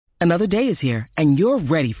Another day is here, and you're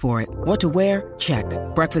ready for it. What to wear? Check.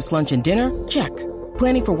 Breakfast, lunch, and dinner? Check.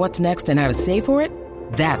 Planning for what's next and how to save for it?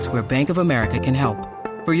 That's where Bank of America can help.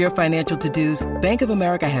 For your financial to-dos, Bank of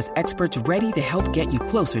America has experts ready to help get you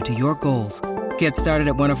closer to your goals. Get started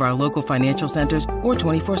at one of our local financial centers or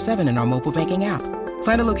 24/7 in our mobile banking app.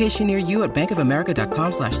 Find a location near you at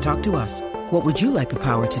bankofamerica.com/talktous. What would you like the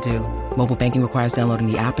power to do? Mobile banking requires downloading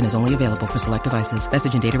the app and is only available for select devices.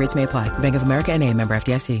 Message and data rates may apply. Bank of America N.A., member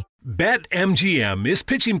FDIC. BetMGM is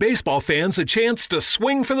pitching baseball fans a chance to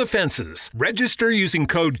swing for the fences. Register using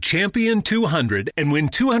code CHAMPION200 and win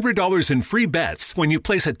 $200 in free bets when you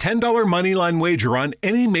place a $10 moneyline wager on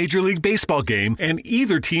any Major League Baseball game and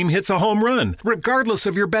either team hits a home run, regardless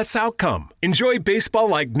of your bet's outcome. Enjoy baseball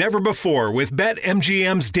like never before with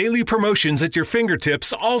BetMGM's daily promotions at your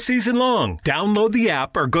fingertips all season long. Download the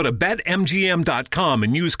app or go to BetMGM.com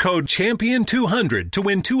and use code CHAMPION200 to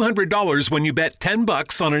win $200 when you bet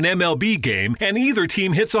 $10 on an MLB game and either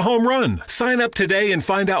team hits a home run. Sign up today and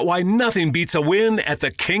find out why nothing beats a win at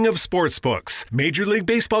the King of Sportsbooks. Major League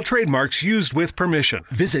Baseball trademarks used with permission.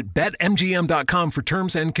 Visit BetMGM.com for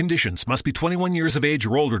terms and conditions. Must be 21 years of age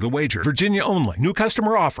or older to wager. Virginia only. New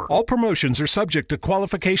customer offer. All promotions are subject to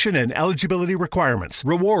qualification and eligibility requirements.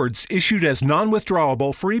 Rewards issued as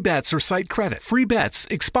non-withdrawable free bets or site credit. Free bets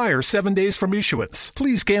expire 7 days from issuance.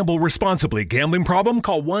 Please gamble responsibly. Gambling problem?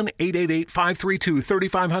 Call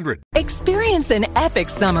 1-888-532-3500. Experience an epic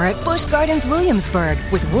summer at Busch Gardens Williamsburg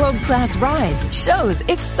with world-class rides, shows,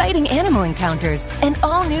 exciting animal encounters, and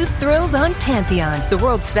all new thrills on Pantheon, the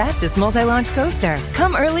world's fastest multi-launch coaster.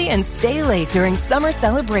 Come early and stay late during summer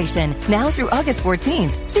celebration, now through August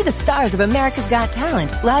 14th. See the stars of America's Got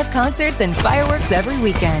Talent, live concerts, and fireworks every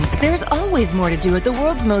weekend. There's always more to do at the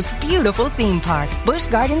world's most beautiful theme park, Busch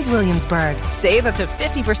Gardens Williamsburg. Save up to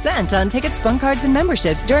 50% on tickets, fun cards, and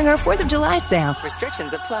memberships during our 4th of July sale.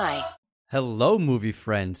 Restrictions apply. Hello, movie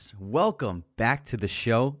friends. Welcome back to the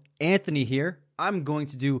show. Anthony here. I'm going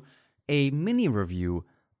to do a mini review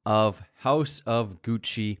of House of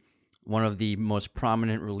Gucci, one of the most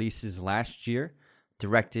prominent releases last year,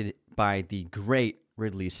 directed by the great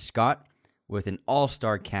Ridley Scott with an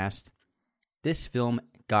all-star cast. This film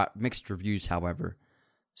got mixed reviews, however.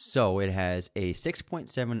 So it has a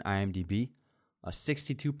 6.7 IMDb, a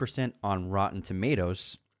 62% on Rotten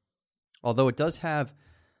Tomatoes, although it does have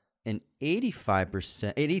an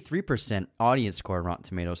 83% audience score on Rotten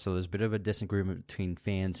Tomatoes, so there's a bit of a disagreement between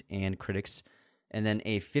fans and critics, and then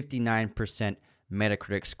a 59%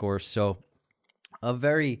 Metacritic score, so a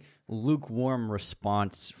very lukewarm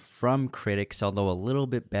response from critics, although a little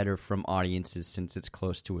bit better from audiences since it's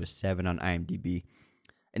close to a 7 on IMDb.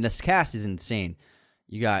 And this cast is insane.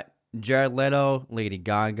 You got Jared Leto, Lady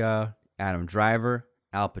Gaga, Adam Driver,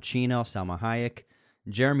 Al Pacino, Salma Hayek,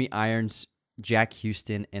 Jeremy Irons, Jack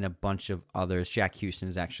Huston, and a bunch of others. Jack Huston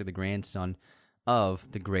is actually the grandson of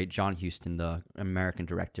the great John Huston, the American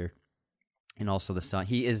director, and also the son.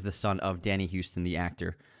 He is the son of Danny Huston, the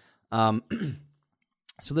actor. So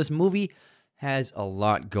this movie has a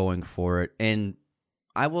lot going for it, and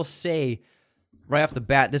I will say right off the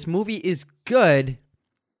bat, this movie is good.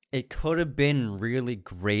 It could have been really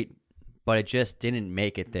great, but it just didn't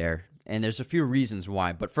make it there, and there's a few reasons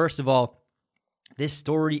why. But first of all, this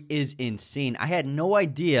story is insane. I had no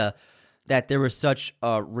idea that there was such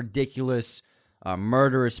a ridiculous,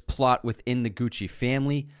 murderous plot within the Gucci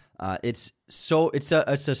family. It's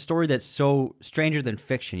a story that's so stranger than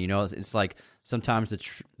fiction. You know, it's like sometimes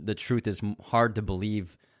the truth is hard to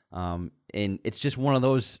believe, and it's just one of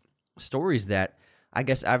those stories that I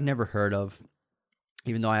guess I've never heard of,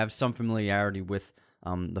 even though I have some familiarity with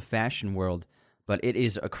the fashion world. But it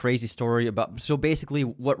is a crazy story about. So basically,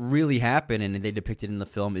 what really happened, and they depicted in the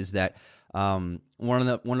film, is that one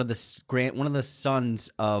of the sons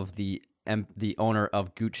of the owner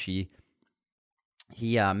of Gucci,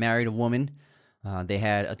 he married a woman. They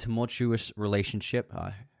had a tumultuous relationship.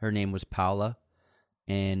 Her name was Paula,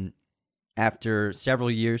 and after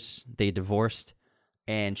several years, they divorced.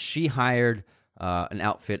 And she hired an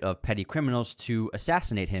outfit of petty criminals to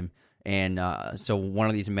assassinate him. And so one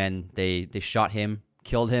of these men, they shot him,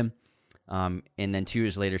 killed him, and then 2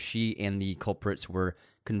 years later, she and the culprits were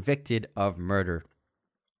convicted of murder.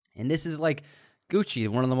 And this is like Gucci,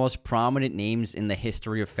 one of the most prominent names in the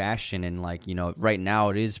history of fashion, and like, you know, right now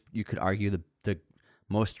it is, you could argue, the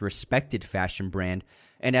most respected fashion brand.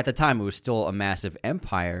 And at the time, it was still a massive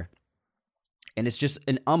empire. And it's just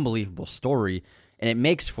an unbelievable story, and it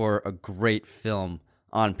makes for a great film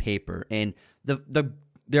on paper. And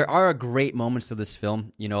there are great moments of this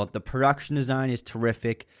film. You know, the production design is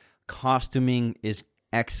terrific. Costuming is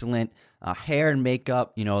excellent. Hair and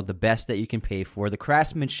makeup, the best that you can pay for. The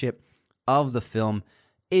craftsmanship of the film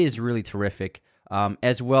is really terrific,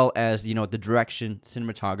 as well as the direction,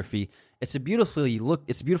 cinematography. It's a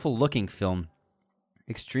beautiful looking film,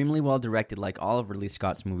 extremely well directed, like all of Ridley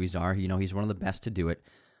Scott's movies are. He's one of the best to do it.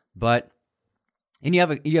 And you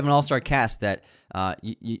have an all-star cast that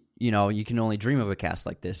you can only dream of a cast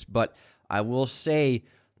like this. But I will say,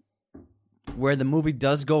 where the movie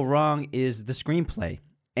does go wrong is the screenplay.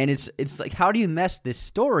 And it's like, how do you mess this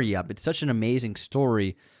story up? It's such an amazing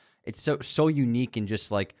story. It's so unique and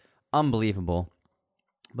just like unbelievable.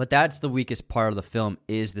 But that's the weakest part of the film,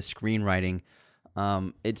 is the screenwriting.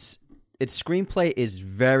 Its screenplay is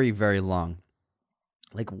very, very long,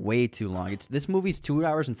 like way too long. This movie's 2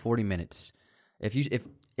 hours and 40 minutes. If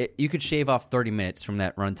you could shave off 30 minutes from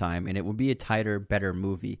that runtime, and it would be a tighter, better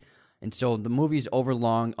movie. And so the movie's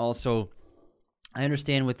overlong. Also, I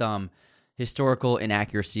understand with historical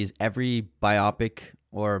inaccuracies, every biopic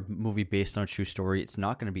or movie based on a true story, it's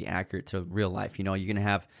not going to be accurate to real life. You're going to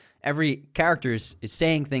have every character is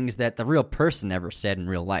saying things that the real person never said in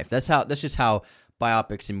real life. That's just how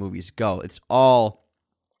biopics and movies go. It's all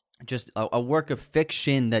just a work of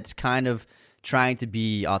fiction that's kind of trying to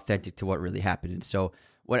be authentic to what really happened. And so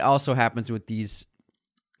what also happens with these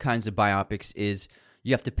kinds of biopics is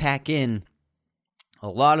you have to pack in a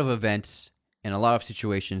lot of events and a lot of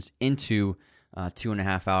situations into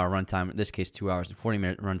 2.5 hour runtime, in this case 2 hours and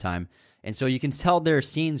 40-minute runtime. And so you can tell there are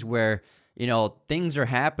scenes where things are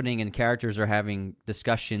happening and characters are having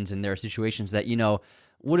discussions, and there are situations that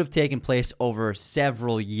would have taken place over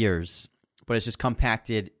several years, but it's just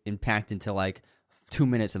packed into like 2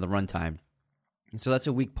 minutes of the runtime. And so that's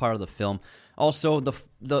a weak part of the film. Also,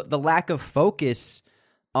 the lack of focus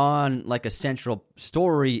on like a central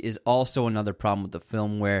story is also another problem with the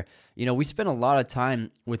film, where we spend a lot of time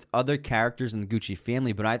with other characters in the Gucci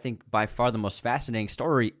family, but I think by far the most fascinating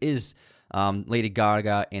story is Lady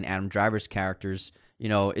Gaga and Adam Driver's characters.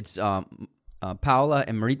 It's Paola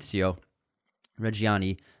and Maurizio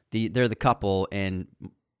Reggiani. They're the couple, and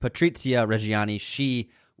Patrizia Reggiani, she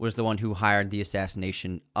was the one who hired the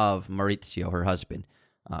assassination of Maurizio, her husband,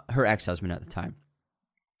 her ex-husband at the time.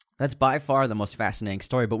 That's by far the most fascinating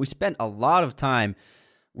story, but we spent a lot of time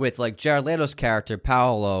with like Jared Leto's character,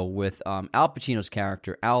 Paolo, with Al Pacino's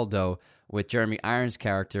character, Aldo, with Jeremy Irons'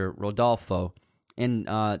 character, Rodolfo, and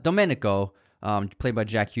Domenico, played by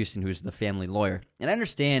Jack Houston, who's the family lawyer. And I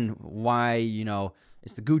understand why,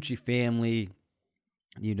 it's the Gucci family.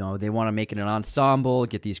 They want to make it an ensemble,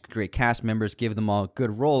 get these great cast members, give them all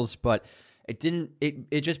good roles, but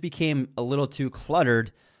it just became a little too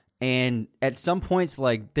cluttered. And at some points,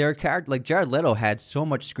 like their character, like Jared Leto had so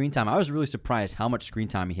much screen time. I was really surprised how much screen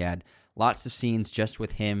time he had. Lots of scenes just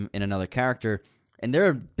with him and another character. And there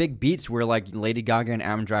are big beats where like Lady Gaga and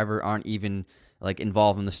Adam Driver aren't even like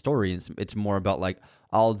involved in the story. It's more about like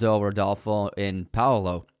Aldo, Rodolfo, and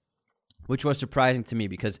Paolo, which was surprising to me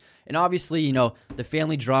because, and obviously, the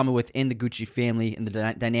family drama within the Gucci family and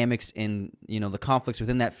the dynamics and, the conflicts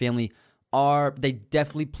within that family they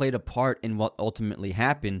definitely played a part in what ultimately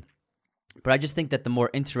happened. But I just think that the more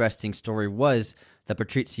interesting story was the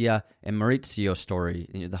Patrizia and Maurizio story,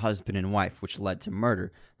 the husband and wife, which led to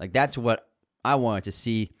murder. Like, that's what I wanted to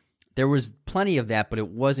see. There was plenty of that, but it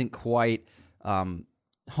wasn't quite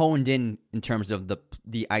honed in terms of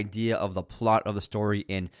the idea of the plot of the story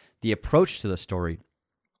and the approach to the story.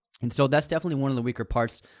 And so that's definitely one of the weaker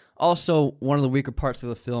parts. Also, one of the weaker parts of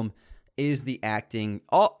the film is the acting.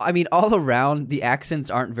 All around, the accents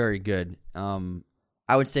aren't very good.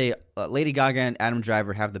 I would say Lady Gaga and Adam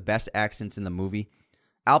Driver have the best accents in the movie.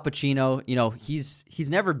 Al Pacino,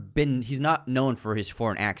 he's not known for his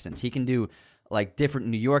foreign accents. He can do like different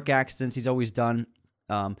New York accents he's always done.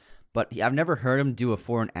 But I've never heard him do a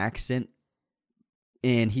foreign accent,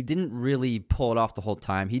 and he didn't really pull it off the whole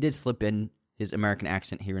time. He did slip in his American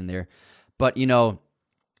accent here and there. But,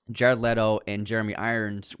 Jared Leto and Jeremy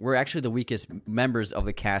Irons were actually the weakest members of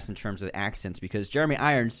the cast in terms of accents, because Jeremy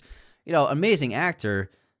Irons, amazing actor,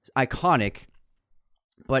 iconic,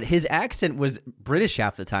 but his accent was British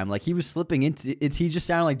half the time. Like, he was slipping into it. He just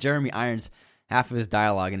sounded like Jeremy Irons half of his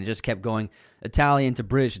dialogue, and it just kept going Italian to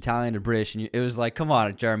British, and it was like, come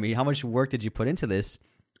on, Jeremy, how much work did you put into this?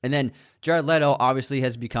 And then Jared Leto obviously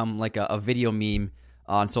has become like a video meme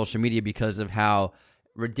on social media because of how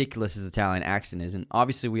ridiculous his Italian accent is. And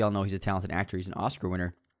obviously we all know he's a talented actor. He's an Oscar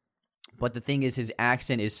winner. But the thing is, his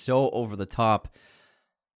accent is so over the top.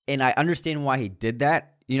 And I understand why he did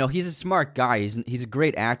that. He's a smart guy. He's a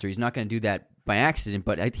great actor. He's not going to do that by accident.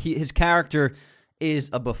 But his character is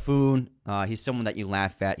a buffoon. He's someone that you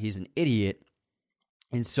laugh at. He's an idiot.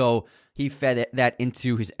 And so he fed that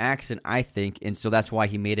into his accent, I think, and so that's why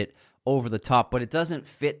he made it over the top. But it doesn't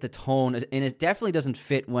fit the tone, and it definitely doesn't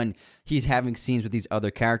fit when he's having scenes with these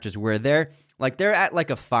other characters where they're at like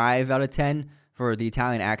a 5 out of 10 for the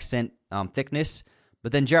Italian accent thickness.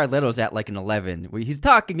 But then Jared Leto's at like an 11, where he's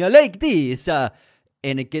talking like this, and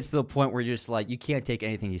it gets to the point where you're just like, you can't take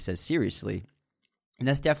anything he says seriously. And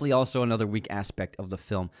that's definitely also another weak aspect of the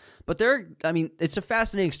film. But it's a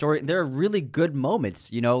fascinating story. There are really good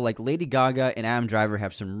moments, like Lady Gaga and Adam Driver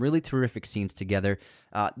have some really terrific scenes together.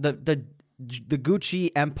 The Gucci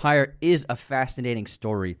empire is a fascinating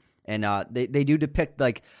story. And they do depict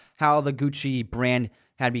like how the Gucci brand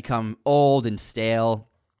had become old and stale.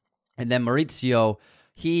 And then Maurizio,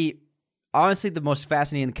 he honestly the most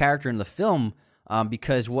fascinating character in the film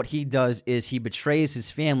because what he does is he betrays his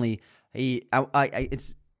family. There's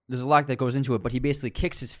a lot that goes into it, but he basically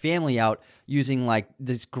kicks his family out using like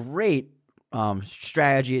this great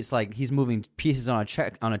strategy. It's like he's moving pieces on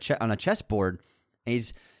a chessboard.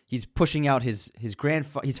 And he's pushing out his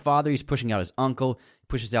father. He's pushing out his uncle. He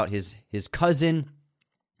pushes out his cousin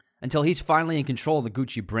until he's finally in control of the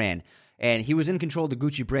Gucci brand. And he was in control of the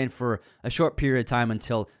Gucci brand for a short period of time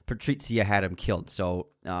until Patrizia had him killed. So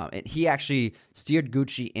he actually steered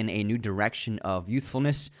Gucci in a new direction of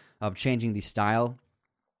youthfulness, of changing the style,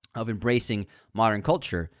 of embracing modern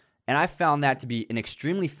culture. And I found that to be an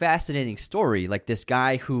extremely fascinating story, like this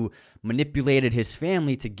guy who manipulated his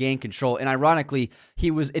family to gain control. And ironically,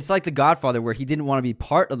 it's like The Godfather, where he didn't want to be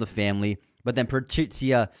part of the family, but then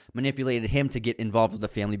Patrizia manipulated him to get involved with the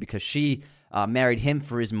family because she married him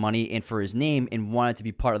for his money and for his name and wanted to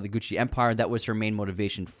be part of the Gucci empire. That was her main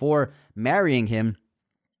motivation for marrying him.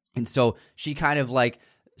 And so she kind of like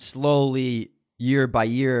slowly, year by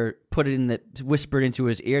year, whispered into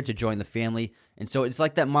his ear to join the family. And so it's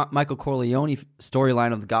like that Michael Corleone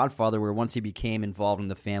storyline of The Godfather, where once he became involved in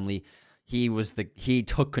the family, he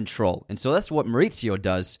took control. And so that's what Maurizio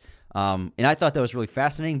does. And I thought that was really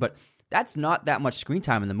fascinating, but that's not that much screen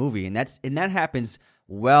time in the movie. And that happens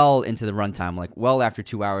well into the runtime, like well after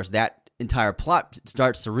 2 hours, that entire plot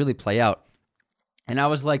starts to really play out. And I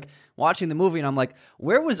was like watching the movie and I'm like,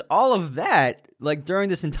 where was all of that like during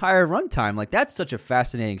this entire runtime? Like that's such a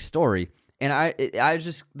fascinating story. And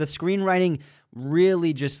the screenwriting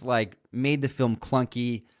really just like made the film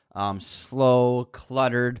clunky, slow,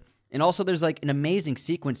 cluttered. And also there's like an amazing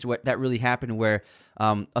sequence that really happened where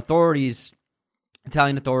Italian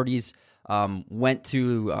authorities went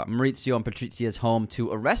to Maurizio and Patrizia's home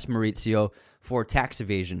to arrest Maurizio for tax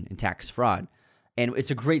evasion and tax fraud. And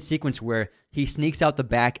it's a great sequence where he sneaks out the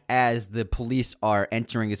back as the police are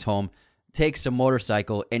entering his home, takes a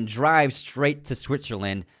motorcycle, and drives straight to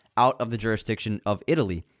Switzerland out of the jurisdiction of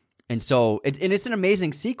Italy. And so it's an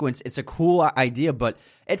amazing sequence. It's a cool idea, but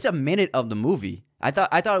it's a minute of the movie. I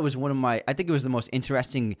thought it was I think it was the most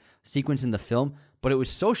interesting sequence in the film, but it was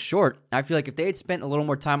so short. I feel like if they had spent a little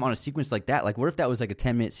more time on a sequence like that, like what if that was like a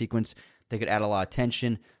 10-minute sequence? They could add a lot of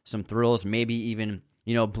tension, some thrills, maybe even,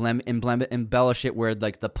 embellish it where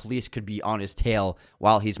like the police could be on his tail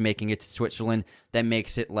while he's making it to Switzerland. That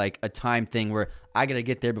makes it like a time thing where I got to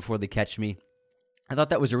get there before they catch me. I thought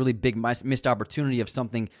that was a really big missed opportunity of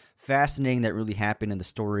something fascinating that really happened in the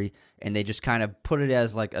story, and they just kind of put it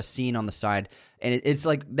as like a scene on the side. And it's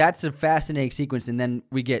like that's a fascinating sequence, and then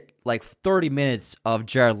we get like 30 minutes of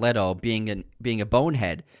Jared Leto being a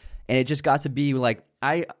bonehead, and it just got to be like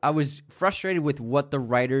I was frustrated with what the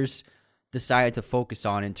writers decided to focus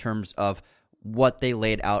on in terms of what they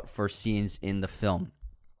laid out for scenes in the film,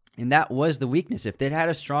 and that was the weakness. If they'd had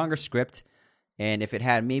a stronger script, and if it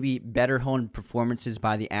had maybe better honed performances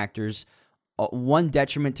by the actors, one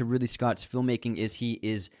detriment to Ridley Scott's filmmaking is he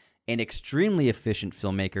is an extremely efficient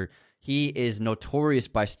filmmaker. He is notorious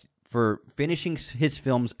for finishing his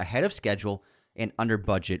films ahead of schedule and under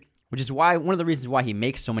budget, which is why one of the reasons why he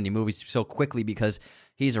makes so many movies so quickly, because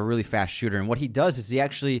he's a really fast shooter. And what he does is he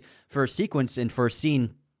actually, for a sequence and for a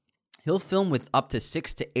scene, he'll film with up to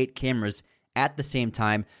 6 to 8 cameras at the same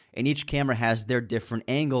time, and each camera has their different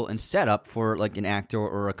angle and setup for like an actor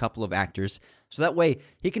or a couple of actors. So that way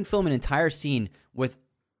he can film an entire scene with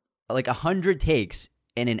like 100 takes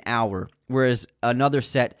in an hour, whereas another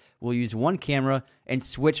set will use one camera and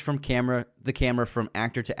switch the camera from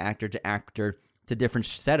actor to actor to actor to different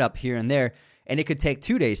setup here and there, and it could take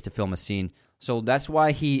 2 days to film a scene. So that's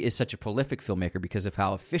why he is such a prolific filmmaker, because of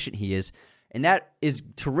how efficient he is. And that is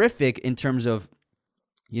terrific in terms of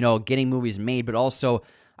getting movies made, but also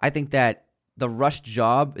I think that the rushed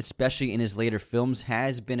job, especially in his later films,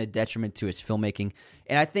 has been a detriment to his filmmaking.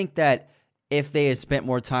 And I think that if they had spent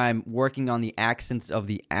more time working on the accents of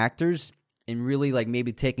the actors and really like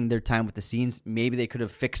maybe taking their time with the scenes, maybe they could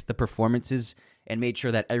have fixed the performances and made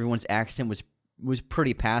sure that everyone's accent was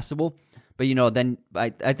pretty passable. But, then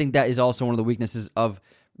I think that is also one of the weaknesses of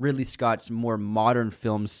Ridley Scott's more modern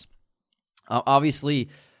films. Obviously,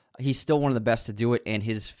 he's still one of the best to do it, and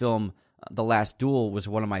his film, The Last Duel, was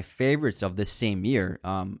one of my favorites of this same year.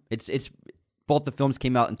 It's both the films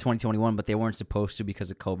came out in 2021, but they weren't supposed to because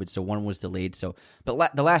of COVID, so one was delayed.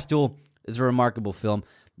 But The Last Duel is a remarkable film.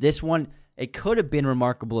 This one, it could have been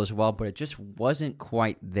remarkable as well, but it just wasn't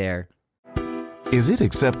quite there. Is it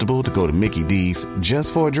acceptable to go to Mickey D's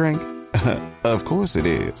just for a drink? Of course it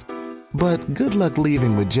is. But good luck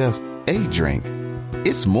leaving with just a drink.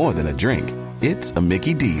 It's more than a drink. It's a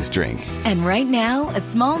Mickey D's drink. And right now, a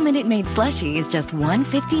small Minute Maid slushie is just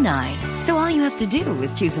 $1.59. So all you have to do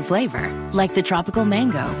is choose a flavor, like the tropical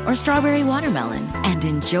mango or strawberry watermelon, and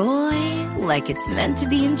enjoy like it's meant to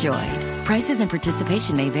be enjoyed. Prices and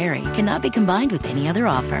participation may vary. Cannot be combined with any other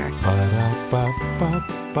offer.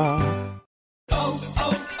 Ba-da-ba-ba-ba.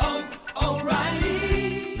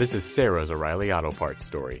 This is Sarah's O'Reilly Auto Parts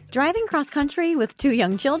story. Driving cross-country with 2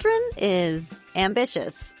 young children is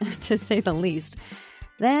ambitious, to say the least.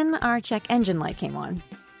 Then our check engine light came on.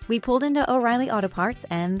 We pulled into O'Reilly Auto Parts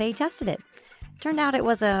and they tested it. Turned out it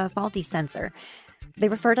was a faulty sensor. They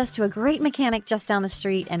referred us to a great mechanic just down the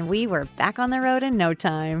street and we were back on the road in no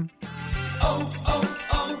time.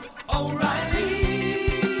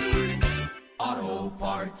 O'Reilly Auto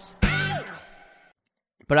Parts.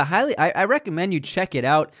 But I recommend you check it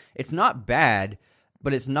out. It's not bad,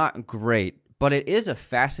 but it's not great. But it is a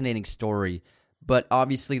fascinating story. But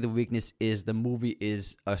obviously the weakness is the movie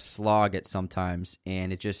is a slog at sometimes,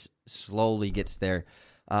 and it just slowly gets there.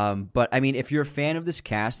 But, I mean, if you're a fan of this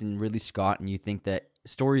cast and Ridley Scott and you think that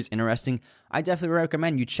story is interesting, I definitely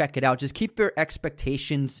recommend you check it out. Just keep your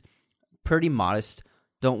expectations pretty modest.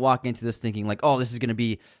 Don't walk into this thinking like, oh, this is going to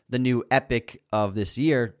be the new epic of this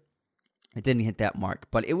year. It didn't hit that mark,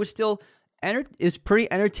 but it was still it's pretty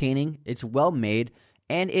entertaining. It's well made,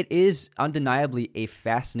 and it is undeniably a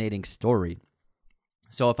fascinating story.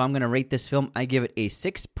 So if I'm going to rate this film, I give it a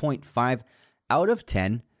 6.5 out of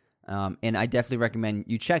 10, and I definitely recommend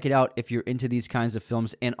you check it out if you're into these kinds of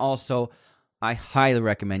films. And also, I highly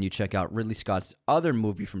recommend you check out Ridley Scott's other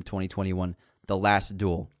movie from 2021, The Last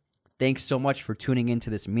Duel. Thanks so much for tuning into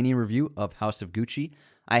this mini review of House of Gucci.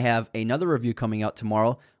 I have another review coming out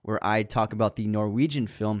tomorrow where I talk about the Norwegian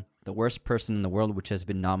film, The Worst Person in the World, which has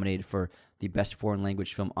been nominated for the Best Foreign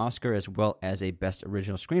Language Film Oscar as well as a Best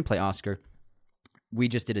Original Screenplay Oscar. We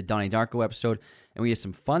just did a Donnie Darko episode, and we have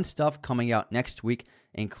some fun stuff coming out next week,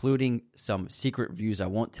 including some secret reviews I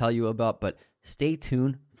won't tell you about, but stay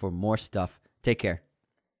tuned for more stuff. Take care.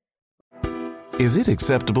 Is it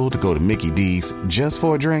acceptable to go to Mickey D's just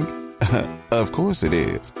for a drink? Of course it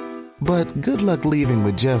is. But good luck leaving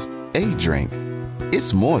with just a drink.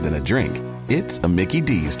 It's more than a drink. It's a Mickey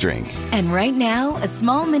D's drink. And right now, a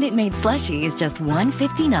small Minute Maid slushie is just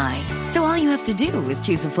 $1.59. So all you have to do is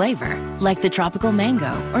choose a flavor, like the tropical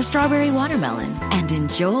mango or strawberry watermelon, and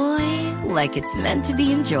enjoy like it's meant to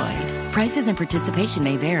be enjoyed. Prices and participation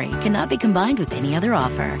may vary. Cannot be combined with any other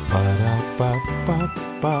offer.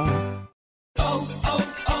 Ba-da-ba-ba-ba.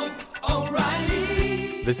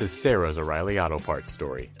 This is Sarah's O'Reilly Auto Parts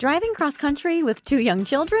story. Driving cross-country with 2 young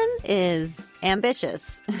children is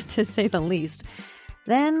ambitious, to say the least.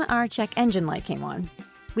 Then our check engine light came on.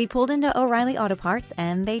 We pulled into O'Reilly Auto Parts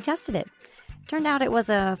and they tested it. Turned out it was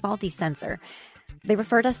a faulty sensor. They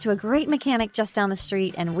referred us to a great mechanic just down the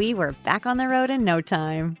street and we were back on the road in no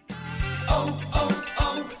time.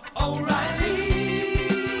 O'Reilly.